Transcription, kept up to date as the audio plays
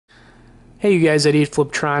Hey, you guys at Eat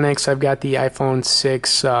Fliptronics. I've got the iPhone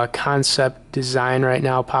 6 concept design right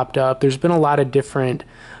now popped up. There's been a lot of different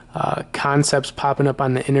concepts popping up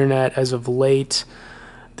on the internet as of late.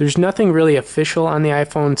 There's nothing really official on the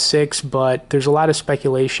iPhone 6, but there's a lot of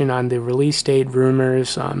speculation on the release date,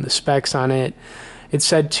 rumors, the specs on it. It's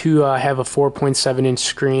said to have a 4.7-inch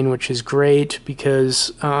screen, which is great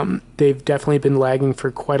because they've definitely been lagging for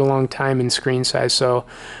quite a long time in screen size, so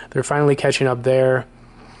they're finally catching up there.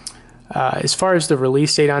 As far as the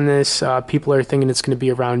release date on this, people are thinking it's going to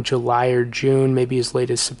be around July or June, maybe as late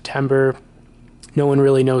as September. No one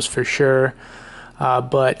really knows for sure.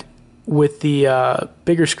 But with the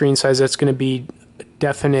bigger screen size, that's going to be a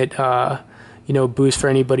definite boost for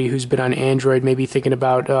anybody who's been on Android, maybe thinking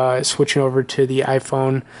about switching over to the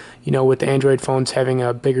iPhone. With the Android phones having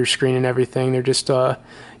a bigger screen and everything, they're just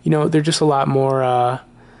they're just a lot more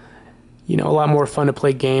a lot more fun to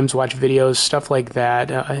play games, watch videos, stuff like that,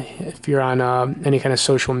 if you're on any kind of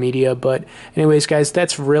social media. But anyways, guys,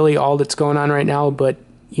 that's really all that's going on right now. But,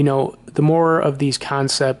 the more of these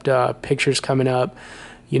concept pictures coming up,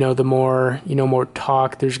 the more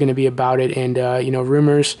talk there's going to be about it and,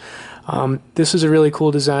 rumors. This is a really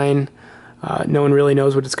cool design. No one really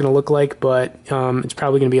knows what it's going to look like, but it's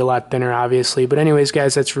probably going to be a lot thinner, obviously. But anyways,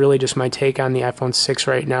 guys, that's really just my take on the iPhone 6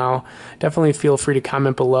 right now. Definitely feel free to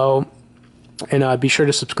comment below. And be sure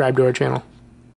to subscribe to our channel.